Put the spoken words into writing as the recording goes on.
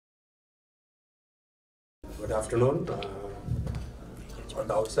Good afternoon. At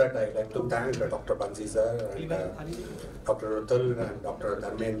the outset, I'd like to thank Dr. Bansi sir and Dr. Rutul and Dr.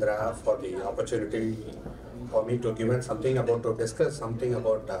 Dharmendra for the opportunity for me to discuss something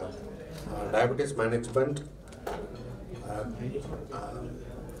about diabetes management uh, uh,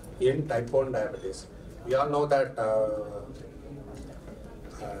 in type 1 diabetes. We all know that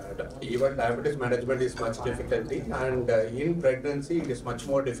even diabetes management is much difficulty, and in pregnancy it is much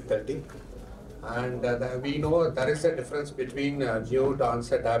more difficulty. And we know there is a difference between new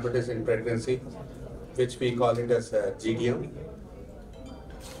onset diabetes in pregnancy, which we call it as GDM,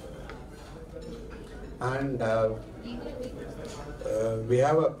 and we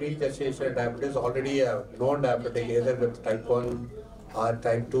have a pre-gestational diabetes, already a known diabetic, either with type 1 or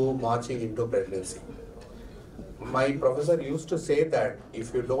type 2 marching into pregnancy. My professor used to say that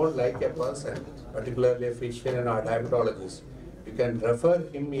if you don't like a person, particularly a physician or diabetologist, you can refer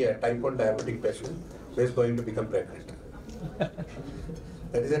him a type 1 diabetic patient who is going to become pregnant.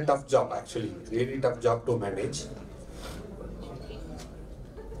 That is a tough job actually, really tough job to manage.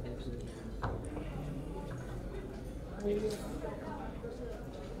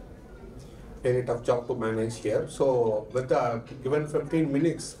 Very tough job to manage here. So with the given 15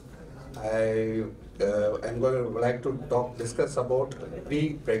 minutes, I am going to like to discuss about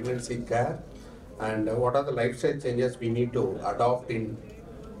pre-pregnancy care and what are the lifestyle changes we need to adopt in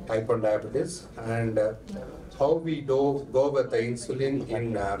type 1 diabetes, and how we go with the insulin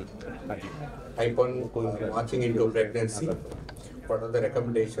in type 1 marching into pregnancy. What are the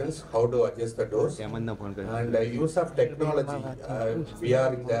recommendations, how to adjust the dose, and use of technology. We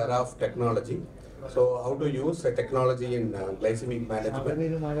are in the era of technology. So how to use the technology in glycemic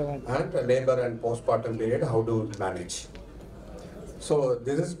management, and labor and postpartum period, how to manage. So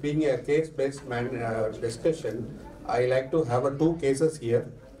this is being a case-based discussion. I like to have two cases here.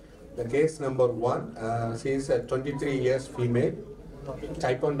 The case number one, she is a 23 years female,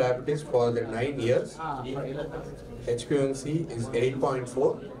 type 1 diabetes for the 9 years. HbA1c is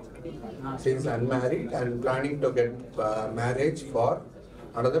 8.4. She is unmarried and planning to get marriage for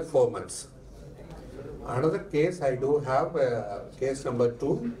another 4 months. Another case I do have, case number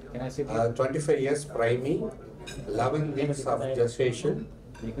 2, 25 years primary, 11 weeks of gestation.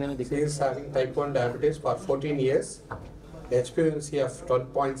 She is having type 1 diabetes for 14 years, HbA1c of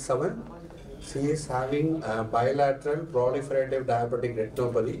 12.7. She is having bilateral proliferative diabetic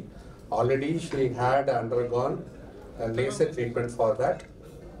retinopathy. Already she had undergone a laser treatment for that,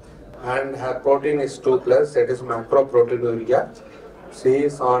 and her protein is 2+, that is macroproteinuria. She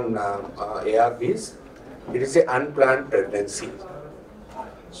is on ARBs. It is an unplanned pregnancy.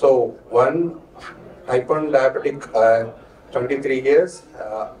 So one type 1 diabetic, 23 years,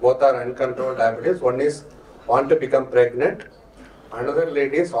 both are uncontrolled diabetes. One is want to become pregnant. Another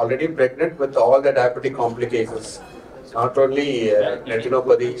lady is already pregnant with all the diabetic complications. Not only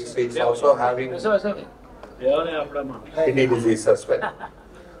retinopathy, she is also having kidney disease as well.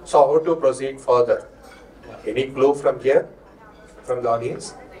 So how to proceed further? Any clue from here, from the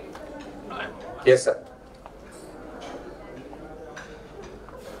audience? Yes, sir.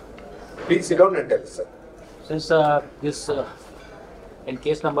 Please sit down and tell us, sir. Since in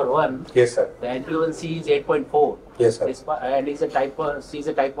case number 1, Yes, sir. the HbA1c is 8.4. Yes, sir. And she is a type 1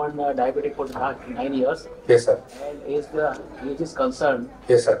 diabetic for the last 9 years. Yes, sir. And age is concerned.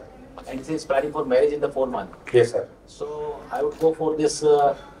 Yes, sir. And she is planning for marriage in the 4th month. Yes, sir. So I would go for this.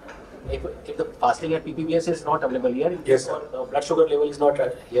 If the fasting and ppbs is not available here, Yes, sir. or blood sugar level is not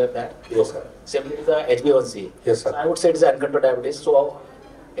here, that. Yes, sir. Similarly, the HbA1c. Yes, sir. So I would say it is uncontrolled diabetes. So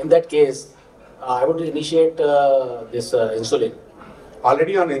in that case, I would initiate this insulin.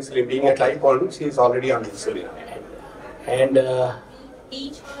 Already on insulin, being a type 1, she is already on insulin. And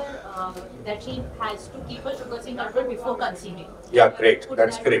teach her that she has to keep her sugars in control before conceiving. Yeah, great.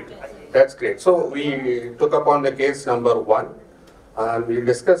 That's great. That's great. So we took up on the case number 1, and we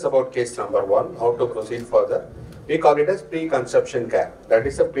discussed about case number 1, how to proceed further. We call it as pre-conception care. That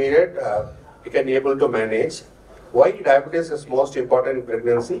is a period we can able to manage. Why diabetes is most important in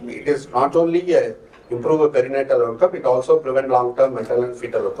pregnancy? It is not only improve a perinatal outcome, it also prevent long-term maternal and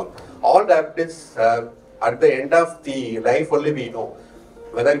fetal outcome. All diabetes at the end of the life only we know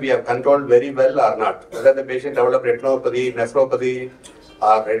whether we have controlled very well or not. Whether the patient developed retinopathy, nephropathy,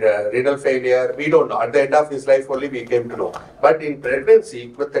 or renal failure, we don't know. At the end of his life only we came to know. But in pregnancy,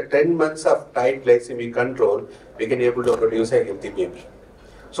 with the 10 months of tight glycemic control, we can able to produce a healthy baby.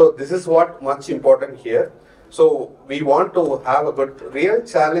 So this is what much important here. So we want to have a good real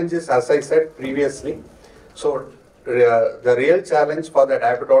challenges, as I said previously. So the real challenge for the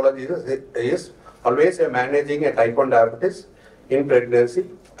diabetologist is always managing a type 1 diabetes in pregnancy.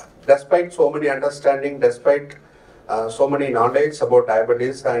 despite so many understanding, despite so many knowledge about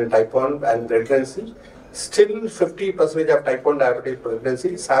diabetes and type 1 and pregnancy, still 50% of type 1 diabetes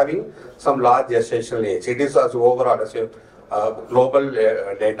pregnancy is having some large gestational age. It is as overall as a global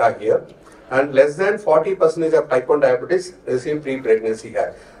data here. And less than 40% of type 1 diabetes is in pre-pregnancy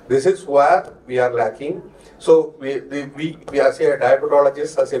care. This is where we are lacking. So we as a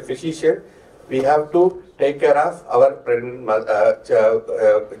diabetologist, as a physician, we have to take care of our pregnant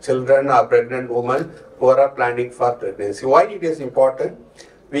children or pregnant women who are planning for pregnancy. Why it is important?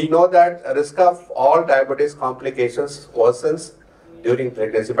 We know that risk of all diabetes complications worsens during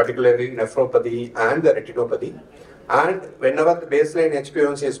pregnancy, particularly nephropathy and the retinopathy. And whenever the baseline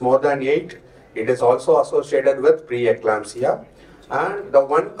HbA1c is more than 8, it is also associated with preeclampsia. And the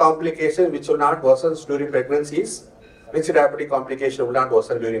one complication which will not worsen during pregnancy is, which diabetic complication will not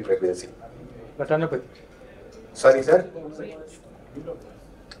worsen during pregnancy? Retinopathy. Sorry, sir?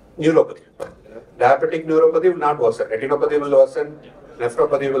 Neuropathy. Diabetic neuropathy will not worsen. Retinopathy will worsen.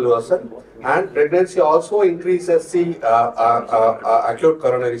 Nephropathy will worsen. And pregnancy also increases the acute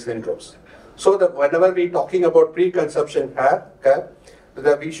coronary syndromes. So that whenever we are talking about preconception care,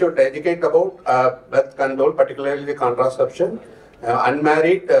 that we should educate about birth control, particularly the contraception.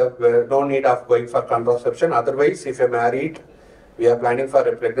 Unmarried, no need of going for contraception. Otherwise, if you're married, we are planning for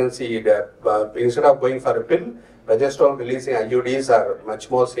a pregnancy, instead of going for a pill, progesterone releasing IUDs are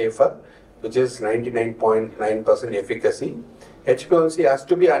much more safer, which is 99.9% efficacy. HbA1c has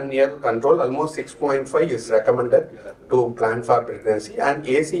to be under control. Almost 6.5 is recommended to plan for pregnancy, and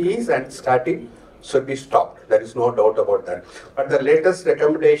ACEs and statin should be stopped. There is no doubt about that. But the latest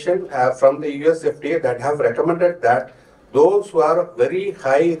recommendation from the US FDA that have recommended that those who are very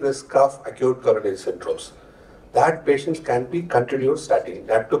high risk of acute coronary syndromes, that patients can be continued statin,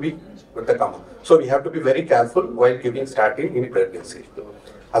 that to be with the comma. So we have to be very careful while giving statin in pregnancy.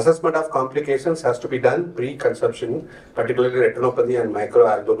 Assessment of complications has to be done pre-conception, particularly retinopathy and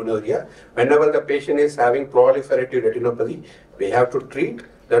microalbuminuria. Whenever the patient is having proliferative retinopathy, we have to treat,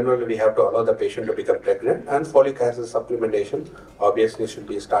 then only we have to allow the patient to become pregnant, and folic acid supplementation obviously should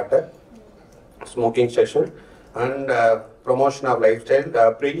be started. Smoking cessation and promotion of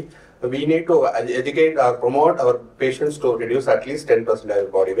lifestyle. We need to educate or promote our patients to reduce at least 10% of their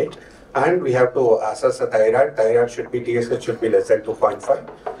body weight, and we have to assess the thyroid. Thyroid should be, TSH should be less than 2.5,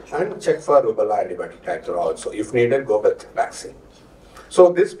 and check for rubella antibody titer also. If needed, go with vaccine.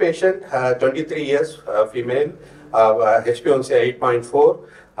 So this patient, 23 years, female, HbA1c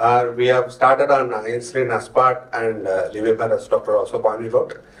 8.4. We have started on insulin aspart and Levemir, as Dr. also pointed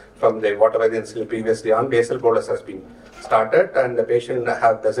out, from the whatever the insulin previously on. Basal bolus has been started, and the patient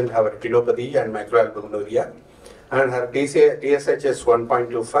doesn't have retinopathy and microalbuminuria, and her TSH is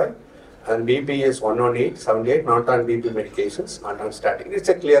 1.25 and BP is 118/78, not on BP medications, not on statin. It's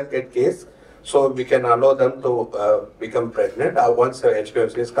a clear-cut case, so we can allow them to become pregnant once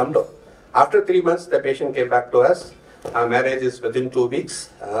HbA1c has come down. After 3 months, the patient came back to us. Marriage is within 2 weeks.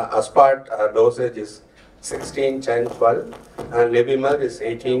 Aspart dosage is 16, 10, 12, and Levemir is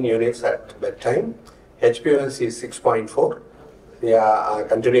 18 units at bedtime. HbA1c is 6.4. They are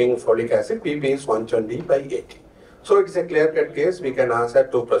continuing folic acid. BP is 120/80. So it's a clear-cut case. We can ask her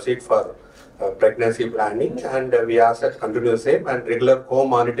to proceed for pregnancy planning, and we ask her to continue the same, and regular home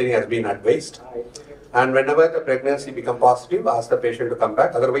monitoring has been advised. And whenever the pregnancy become positive, ask the patient to come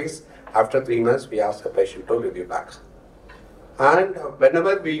back. Otherwise, after 3 months, we ask the patient to review back. And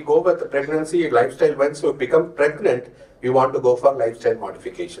whenever we go with the pregnancy lifestyle, once we become pregnant, we want to go for lifestyle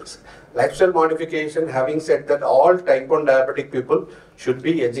modifications. Lifestyle modification, having said that, all type 1 diabetic people should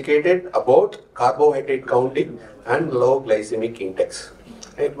be educated about carbohydrate counting and low glycemic index.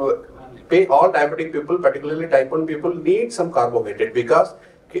 All diabetic people, particularly type 1 people, need some carbohydrate because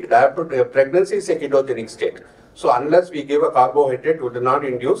pregnancy is a ketogenic state. So unless we give a carbohydrate, we do not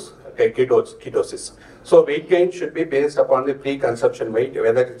induce ketosis. So weight gain should be based upon the pre-conception weight,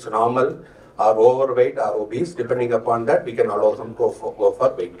 whether it's normal or overweight or obese. Depending upon that, we can allow them go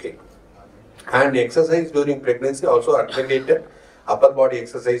for weight gain. And exercise during pregnancy also advocated. Upper body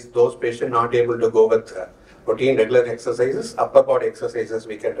exercise, those patients not able to go with routine regular exercises, upper body exercises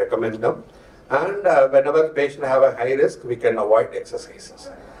we can recommend them. And whenever the patient have a high risk, we can avoid exercises.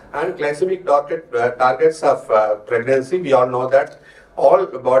 And glycemic targets of pregnancy, we all know that all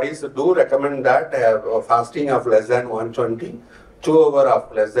bodies do recommend that fasting of less than 120, 2 hours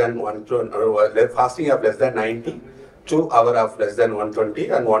of less than 120, fasting of less than 90, 2 hours of less than 120,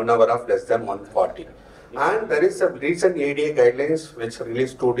 and 1 hour of less than 140. And there is a recent ADA guidelines which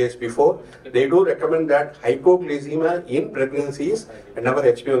released 2 days before. They do recommend that hypoglycemia in pregnancies, whenever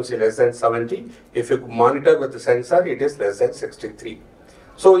HbA1c less than 70, if you monitor with the sensor, it is less than 63.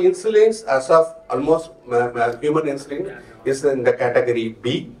 So insulins, as of almost human insulin, is in the category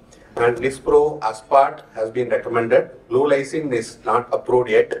B, and Lispro aspart has been recommended. Glulysin is not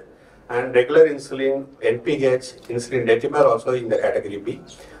approved yet, and regular insulin, NPH, insulin detamar also in the category B.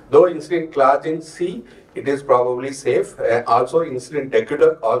 Though insulin glargine C, it is probably safe. Also insulin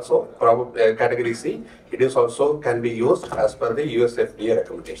decutor also category C, it is also can be used as per the US FDA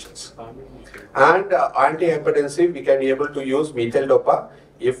recommendations. And antihypertensive, we can be able to use methyl dopa.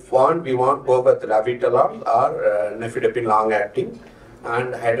 If we want go with labetalol or nifedipine long acting,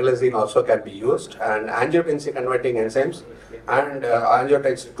 and hydralazine also can be used, and angiotensin converting enzymes and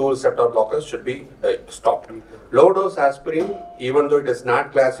angiotensin 2 receptor blockers should be stopped. Low dose aspirin, even though it is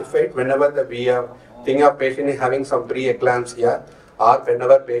not classified, whenever we think of patient is having some preeclampsia, or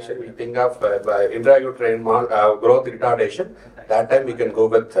whenever patient we think of intrauterine growth retardation, that time we can go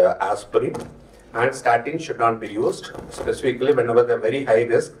with aspirin. And statin should not be used. Specifically, whenever they're very high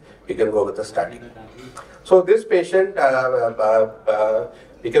risk, we can go with the statin. So this patient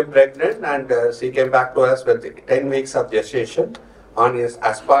became pregnant, and she came back to us with 10 weeks of gestation on his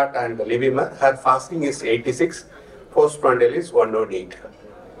aspart and levemir. Her fasting is 86, postprandial is 108.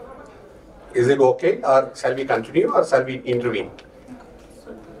 Is it okay, or shall we continue, or shall we intervene?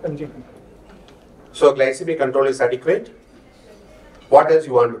 Continue. So glycemic control is adequate. What else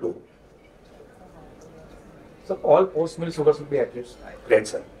you want to do? So all post-meal sugars will be addressed. Great,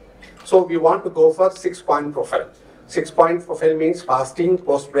 sir. So we want to go for 6-point profile. 6-point profile means fasting,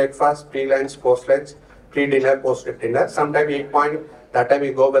 post-breakfast, pre-lunch, post-lunch, pre-dinner, post-dinner. Sometimes 8-point, that time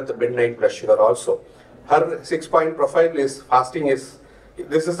we go with the midnight blood sugar also. Her 6-point profile is fasting is,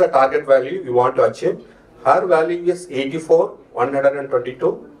 this is the target value we want to achieve. Her value is 84,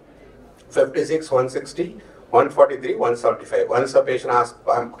 122, 56, 160, 143, 175. Once a patient has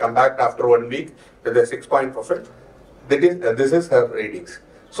come back after 1 week with a 6-point profile, this is her readings.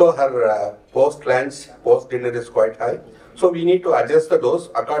 So her post-lunch, post-dinner is quite high. So we need to adjust the dose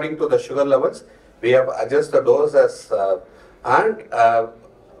according to the sugar levels. We have adjusted the dose as,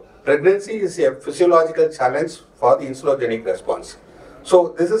 pregnancy is a physiological challenge for the insulogenic response. So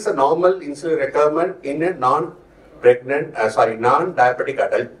this is a normal insulin requirement in a non-diabetic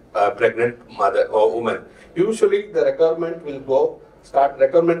adult pregnant mother or woman. Usually the requirement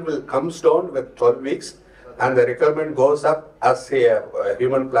comes down with 12 weeks, and the requirement goes up as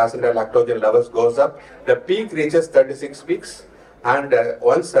human placenta lactogen levels goes up. The peak reaches 36 weeks, and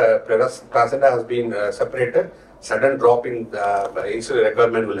once placenta has been separated, sudden drop in insulin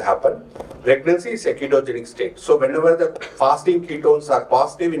requirement will happen. Pregnancy is a ketogenic state. So whenever the fasting ketones are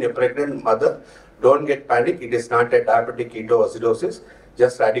positive in a pregnant mother, don't get panic. It is not a diabetic ketoacidosis.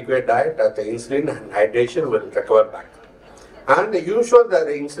 Just adequate diet, the insulin and hydration will recover back. And the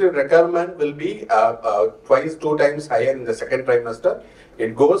insulin requirement will be 2 times higher in the second trimester.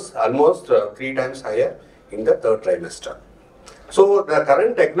 It goes almost 3 times higher in the third trimester. So the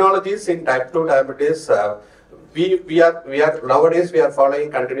current technologies in type 2 diabetes, nowadays we are following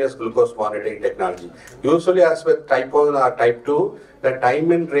continuous glucose monitoring technology. Usually as with type 1 or type 2, the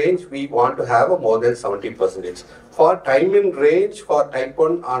time in range we want to have a more than 70%. For time in range for type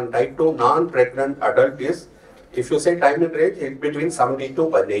 1 and type 2 non-pregnant adult is, if you say time in range, it's between 70 to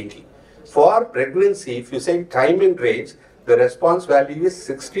 180. For pregnancy, if you say time in range, the response value is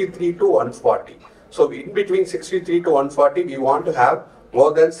 63 to 140. So in between 63 to 140, we want to have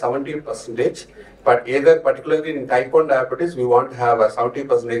more than 70%. But either particularly in type 1 diabetes, we want to have a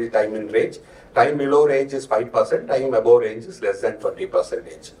 70% time in range. Time below range is 5%, time above range is less than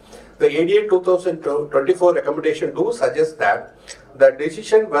 20%. The ADA 2024 recommendation do suggest that the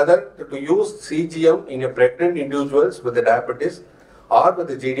decision whether to use CGM in a pregnant individuals with the diabetes or with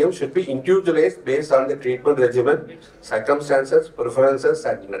the GDM should be individualized based on the treatment regimen, circumstances, preferences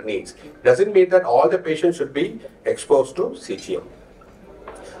and needs. Doesn't mean that all the patients should be exposed to CGM.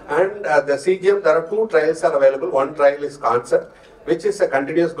 And the CGM, there are 2 trials are available. One trial is CONCEPT, which is a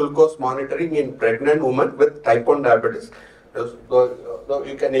continuous glucose monitoring in pregnant women with type 1 diabetes. So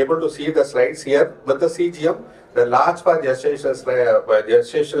you can able to see the slides here. With the CGM, the large for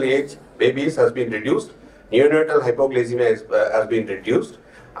gestational age babies has been reduced. Neonatal hypoglycemia has been reduced.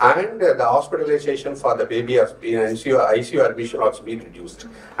 And the hospitalization for the baby has been, ICU admission also been reduced.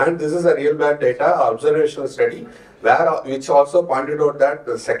 And this is a real world data observational study which also pointed out that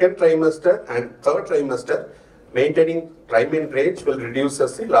the second trimester and third trimester maintaining time in range will reduce the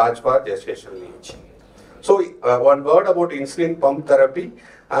large for gestational age. So one word about insulin pump therapy,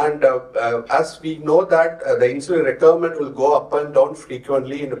 and as we know that the insulin requirement will go up and down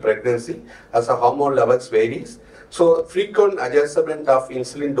frequently in the pregnancy as the hormone levels varies. So frequent adjustment of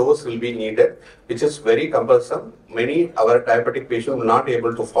insulin dose will be needed, which is very cumbersome. Many our diabetic patients will not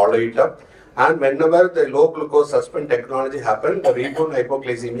able to follow it up. And whenever the low glucose suspend technology happens, the rebound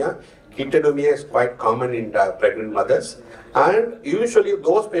hypoglycemia, ketonemia is quite common in pregnant mothers. And usually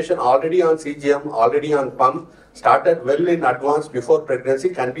those patients already on CGM, already on pump, started well in advance before pregnancy,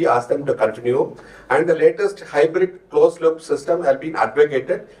 can be asked them to continue. And the latest hybrid closed loop system has been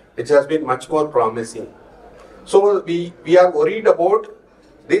advocated, which has been much more promising. So we are worried about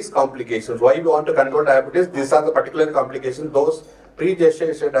these complications. Why we want to control diabetes? These are the particular complications. Those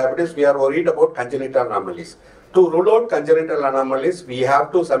pre-gestational diabetes, we are worried about congenital anomalies. To rule out congenital anomalies, we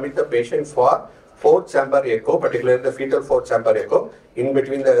have to submit the patient for fourth chamber echo, particularly the fetal fourth chamber echo, in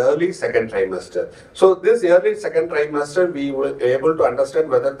between the early second trimester. So this early second trimester, we will be able to understand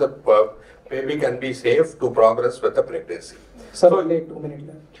whether the baby can be safe to progress with the pregnancy. Sir, only 2 minutes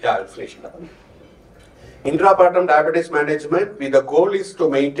left. Yeah, I'll finish it up. Intrapartum diabetes management, the goal is to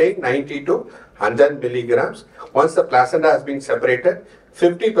maintain 90 to 100 milligrams. Once the placenta has been separated,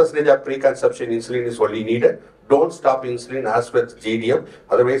 50% of preconception insulin is only needed. Don't stop insulin as with GDM,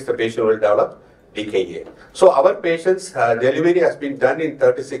 otherwise the patient will develop DKA. So our patient's delivery has been done in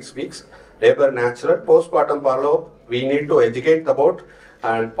 36 weeks, labor natural, postpartum follow-up. We need to educate about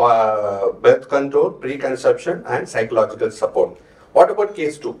and birth control, preconception and psychological support. What about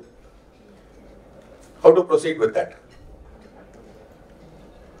case 2? How to proceed with that?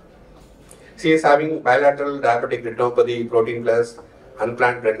 She is having bilateral diabetic retinopathy, protein plus,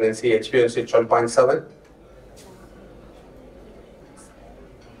 unplanned pregnancy, HbA1c 12.7.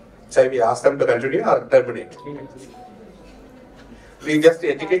 Shall we ask them to continue or terminate? We just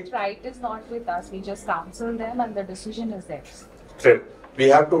educate. That right is not with us. We just counsel them and the decision is theirs. True. We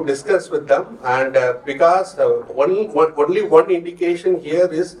have to discuss with them, and because only one indication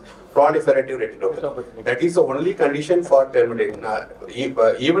here is proliferative retinopathy. That is the only condition for termination.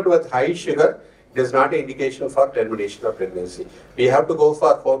 Even with high sugar, it is not an indication for termination of pregnancy. We have to go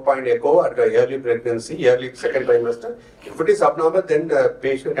for 4-point echo at the early pregnancy, early second trimester. If it is abnormal, then the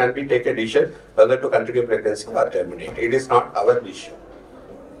patient can be take a decision whether to continue pregnancy or terminate. It is not our issue.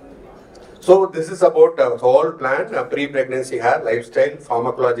 So this is about the whole plan, pre-pregnancy care, lifestyle,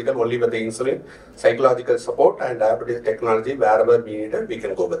 pharmacological only with the insulin, psychological support and diabetes technology wherever we need it, we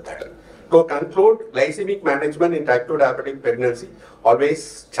can go with that. To conclude, glycemic management in type 2 diabetic pregnancy,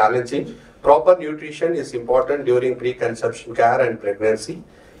 always challenging. Proper nutrition is important during preconception care and pregnancy.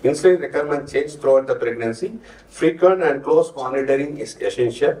 Insulin requirement change throughout the pregnancy. Frequent and close monitoring is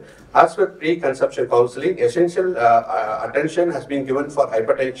essential. As with pre-conception counseling, essential attention has been given for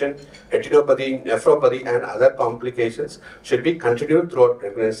hypertension, retinopathy, nephropathy and other complications should be continued throughout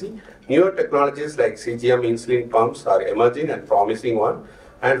pregnancy. Newer technologies like CGM insulin pumps are emerging and promising one.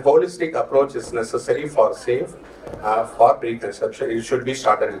 And holistic approach is necessary for safe for preconception. It should be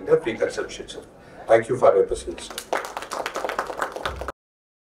started in the preconception. Thank you for your presentation.